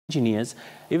engineers,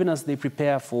 even as they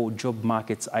prepare for job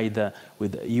markets either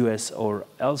with the US or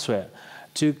elsewhere.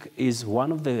 TUK is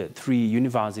one of the 3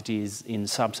 universities in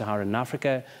sub-Saharan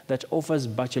Africa that offers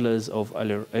bachelors of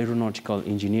aeronautical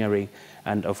engineering,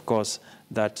 and of course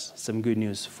that's some good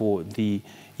news for the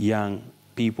young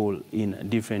people in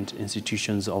different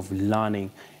institutions of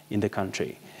learning in the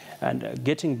country. And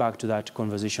getting back to that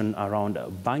conversation around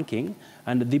banking,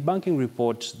 and the banking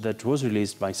report that was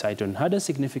released by Saiton had a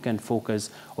significant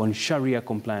focus on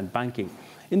Sharia-compliant banking.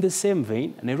 In the same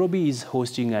vein, Nairobi is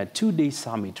hosting a 2-day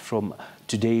summit from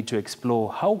today to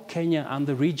explore how Kenya and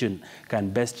the region can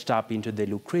best tap into the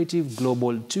lucrative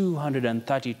global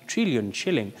 230 trillion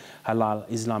shilling halal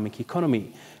Islamic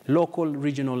economy. Local,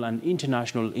 regional and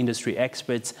international industry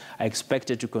experts are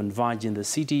expected to converge in the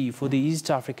city for the East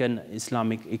African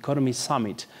Islamic Economy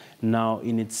Summit, now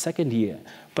in its 2nd year.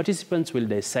 Participants will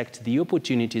dissect the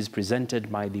opportunities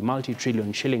presented by the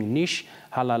multi-trillion shilling niche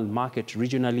halal market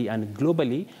regionally and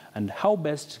globally, and how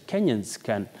best Kenyans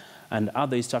can and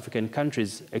other East African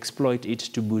countries exploit it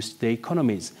to boost their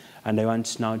economies. And I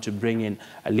want now to bring in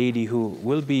a lady who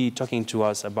will be talking to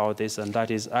us about this, and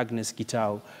that is Agnes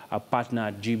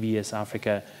Gitau-Partner GBS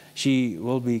Africa. She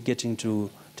will be getting to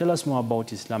tell us more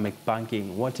about Islamic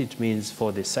banking, what it means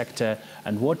for the sector,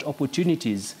 and what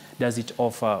opportunities does it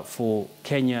offer for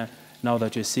Kenya now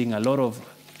that you're seeing a lot of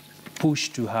push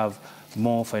to have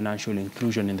more financial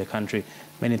inclusion in the country.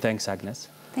 Many thanks, Agnes.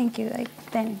 Thank you,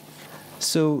 Ben.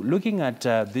 So looking at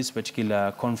this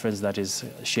particular conference that is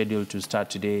scheduled to start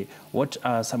today, what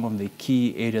are some of the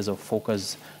key areas of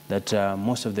focus that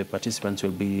most of the participants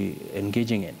will be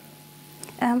engaging in?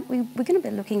 We're going to be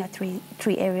looking at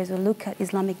three areas. We'll look at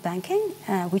Islamic banking,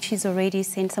 which is already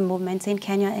seeing some movements in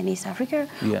Kenya and East Africa.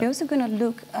 Yeah. We're also going to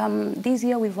look, this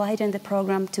year we've widened the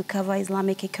program to cover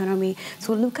Islamic economy.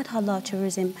 So we'll look at halal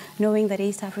tourism, knowing that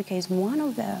East Africa is one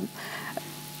of the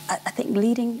I think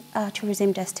leading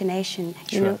tourism destination.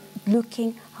 You know,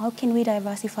 looking how can we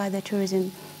diversify the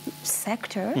tourism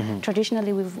sector.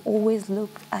 Traditionally, we've always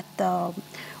looked at the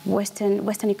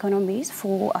Western economies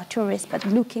for tourists, but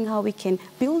looking how we can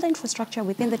build infrastructure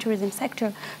within the tourism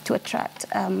sector to attract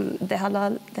the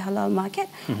halal market.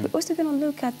 We're also going to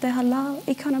look at the halal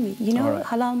economy. You know,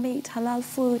 halal meat, halal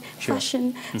food,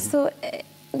 fashion. So.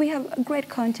 We have great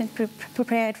content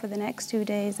prepared for the next 2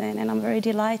 days, and I'm very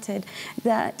delighted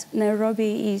that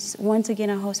Nairobi is once again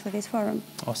a host for this forum.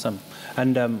 Awesome.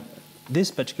 And this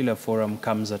particular forum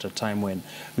comes at a time when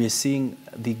we're seeing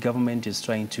the government is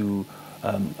trying to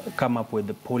come up with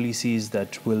the policies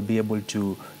that will be able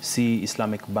to see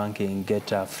Islamic banking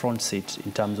get a front seat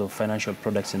in terms of financial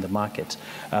products in the market.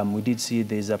 We did see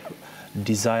there's a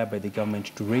desire by the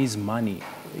government to raise money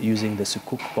using the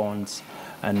Sukuk bonds,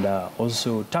 and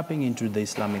also tapping into the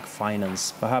Islamic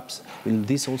finance. Perhaps will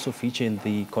this also feature in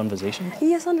the conversation?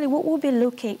 Yes, certainly. What we'll be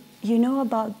looking, you know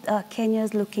about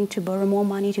Kenya's looking to borrow more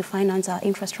money to finance our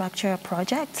infrastructure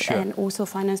projects and also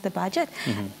finance the budget.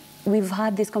 We've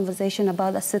had this conversation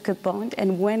about the Sukuk bond,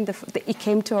 and when it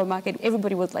came to our market,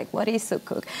 everybody was like, what is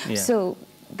Sukuk? So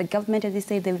the government, as they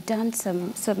say, they've done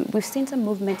we've seen some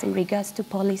movements in regards to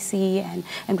policy and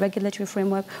regulatory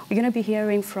framework. We're going to be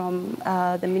hearing from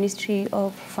the Ministry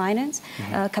of Finance,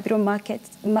 Capital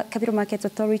Markets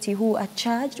Authority, who are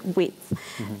charged with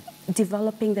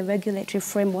developing the regulatory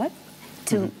framework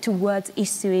towards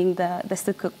issuing the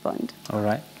Sukuk bond. All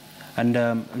right. And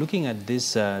looking at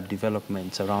these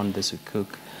developments around the Sukuk,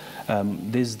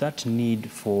 there's that need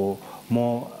for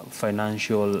more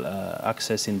financial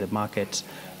access in the market.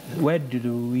 Where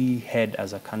do we head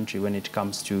as a country when it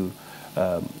comes to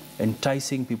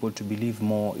enticing people to believe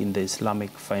more in the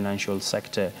Islamic financial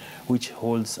sector, which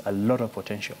holds a lot of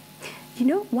potential? You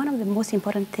know, one of the most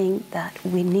important things that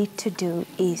we need to do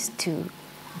is to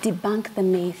debunk the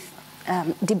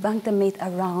myth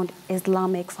around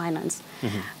Islamic finance,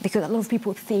 because a lot of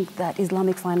people think that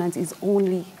Islamic finance is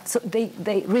only, so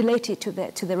they relate it to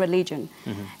the religion.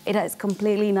 It has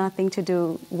completely nothing to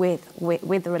do with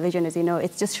the religion, as you know.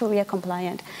 It's just Sharia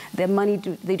compliant. Their money,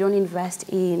 they don't invest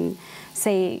in,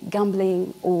 say,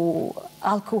 gambling or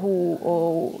alcohol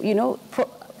or, you know,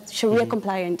 Sharia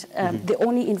compliant. They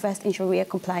only invest in Sharia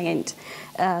compliant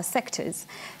sectors.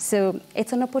 So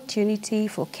it's an opportunity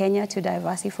for Kenya to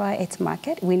diversify its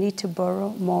market. We need to borrow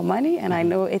more money, and I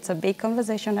know it's a big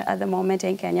conversation at the moment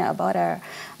in Kenya about our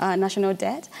national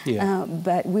debt.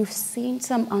 But we've seen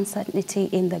some uncertainty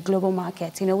in the global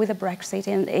markets. You know, with the Brexit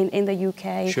in the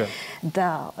UK,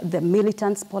 the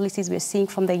militant policies we're seeing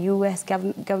from the US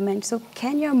government. So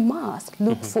Kenya must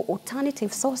look for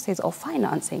alternative sources of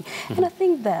financing, and I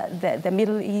think that the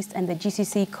Middle East and the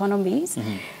GCC economies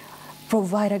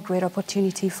provide a great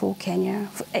opportunity for Kenya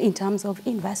in terms of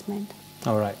investment.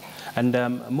 All right. And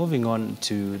moving on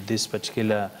to this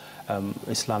particular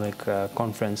Islamic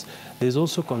conference, there's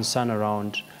also concern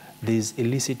around these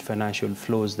illicit financial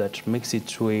flows that makes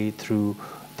its way through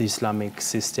the Islamic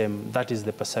system. That is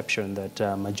the perception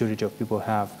that majority of people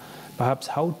have. Perhaps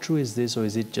how true is this, or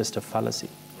is it just a fallacy?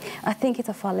 I think it's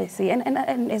a fallacy. And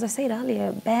as I said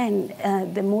earlier, Ben,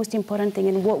 the most important thing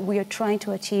and what we are trying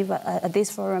to achieve at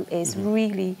this forum is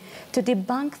really to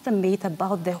debunk the myth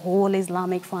about the whole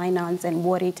Islamic finance and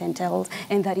what it entails,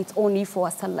 and that it's only for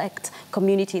a select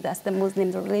community, that's the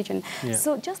Muslim religion. Yeah.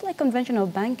 So just like conventional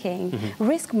banking,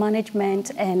 risk management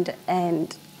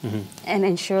and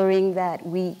ensuring that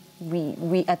we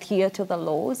adhere to the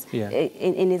laws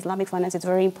in Islamic finance is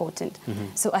very important.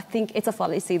 So I think it's a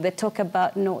fallacy. They talk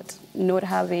about not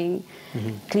having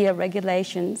clear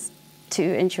regulations to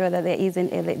ensure that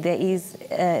there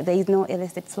is no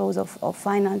illicit flows of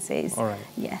finances. All right.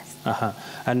 Yes.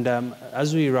 And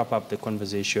as we wrap up the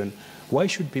conversation, why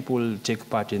should people take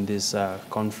part in this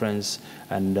conference,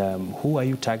 and who are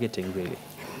you targeting really?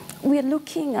 We are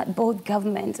looking at both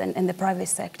governments and the private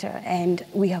sector, and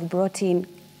we have brought in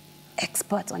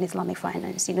experts on Islamic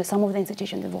finance. You know, some of the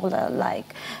institutions involved are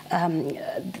like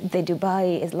the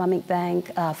Dubai Islamic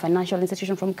Bank, financial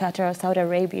institution from Qatar, Saudi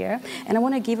Arabia. And I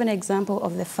want to give an example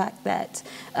of the fact that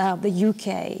the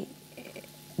UK,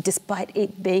 despite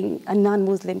it being a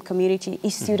non-Muslim community,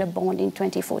 issued a bond in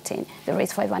 2014. They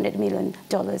raised $500 million.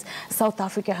 South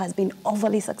Africa has been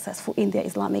overly successful in the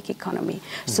Islamic economy.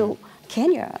 So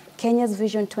Kenya's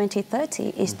Vision 2030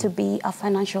 is to be a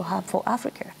financial hub for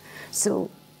Africa. So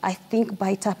I think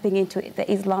by tapping into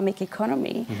the Islamic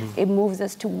economy, it moves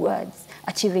us towards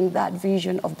achieving that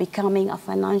vision of becoming a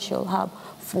financial hub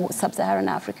for sub-Saharan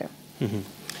Africa.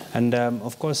 And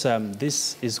of course,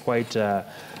 this is quite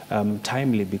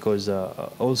timely because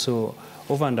also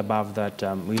over and above that,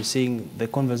 we're seeing the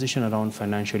conversation around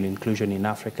financial inclusion in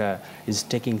Africa is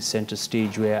taking center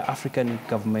stage, where African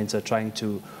governments are trying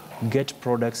to get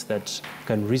products that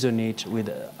can resonate with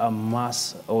a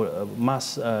mass,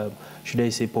 should I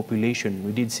say, population.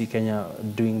 We did see Kenya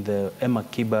doing the Emma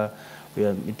Kiba.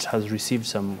 It has received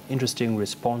some interesting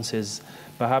responses.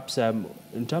 Perhaps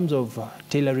in terms of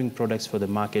tailoring products for the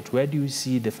market, where do you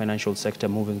see the financial sector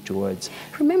moving towards?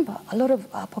 Remember, a lot of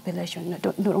our population,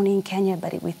 not only in Kenya,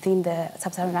 but within the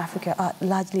sub-Saharan Africa, are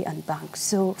largely unbanked.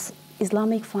 So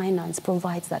Islamic finance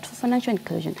provides that for financial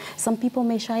inclusion. Some people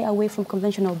may shy away from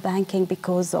conventional banking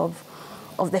because of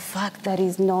the fact that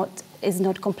is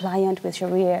not compliant with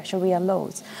Sharia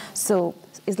laws. So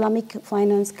Islamic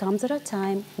finance comes at a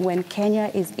time when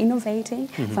Kenya is innovating,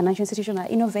 financial institutions are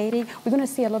innovating. We're going to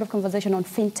see a lot of conversation on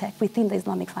fintech within the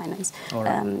Islamic finance.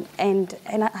 Right.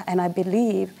 And I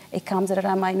believe it comes at a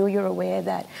time, I know you're aware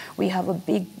that we have a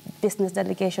big business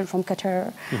delegation from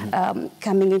Qatar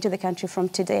coming into the country from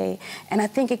today. And I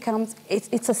think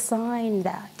it's a sign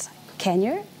that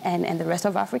Kenya and the rest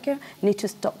of Africa need to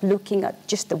stop looking at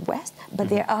just the West, but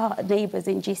there are neighbors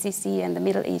in GCC and the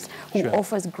Middle East who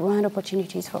offers grand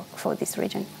opportunities for this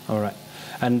region. All right.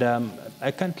 And I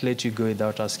can't let you go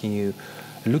without asking you,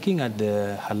 looking at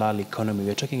the halal economy,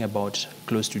 we're talking about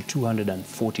close to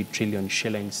 240 trillion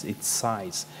shillings, its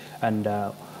size. And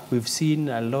we've seen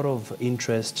a lot of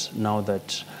interest now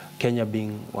that Kenya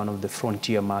being one of the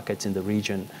frontier markets in the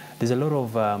region. There's a lot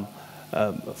of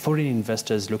foreign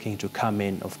investors looking to come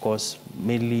in, of course,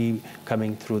 mainly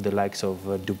coming through the likes of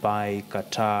Dubai,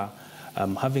 Qatar,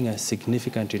 having a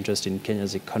significant interest in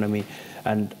Kenya's economy.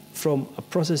 And from a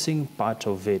processing part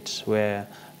of it, where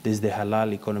there's the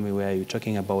halal economy, where you're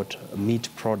talking about meat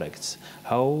products,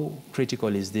 how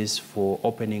critical is this for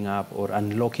opening up or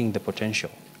unlocking the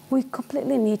potential? We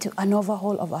completely need an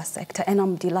overhaul of our sector, and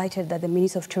I'm delighted that the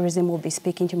Minister of Tourism will be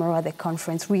speaking tomorrow at the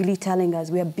conference, really telling us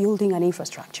we are building an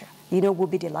infrastructure. You know, we'll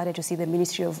be delighted to see the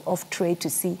Ministry of Trade to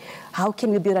see how can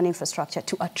we build an infrastructure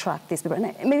to attract these people.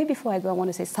 And maybe before I go, I want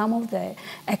to say some of the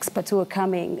experts who are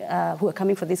coming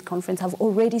for this conference have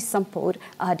already sampled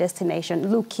our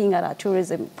destination, looking at our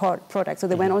tourism products. So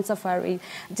they went on safari,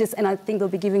 and I think they'll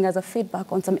be giving us a feedback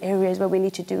on some areas where we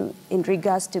need to do in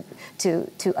regards to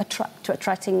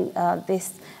attracting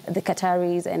the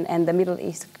Qataris and the Middle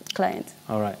East clients.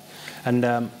 All right. And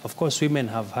of course, women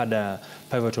have had a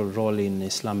pivotal role in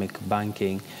Islamic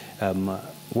banking.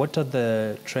 What are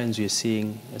the trends you're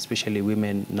seeing, especially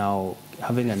women now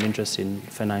having an interest in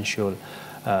financial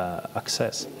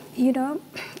access? You know,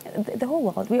 the whole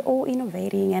world, we're all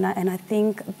innovating, and I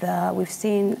think that we've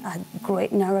seen a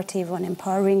great narrative on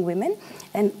empowering women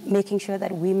and making sure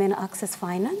that women access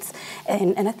finance.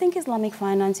 And I think Islamic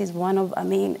finance is one of,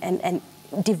 and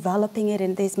developing it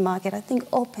in this market, I think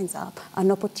opens up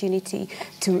an opportunity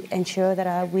to ensure that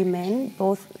our women,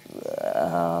 both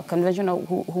conventional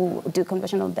who do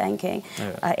conventional banking,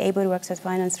 are able to access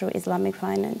finance through Islamic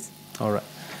finance. All right.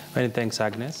 Many thanks,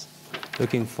 Agnes.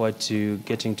 Looking forward to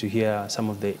getting to hear some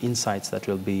of the insights that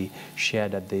will be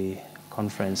shared at the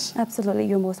conference. Absolutely.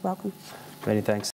 You're most welcome. Many thanks.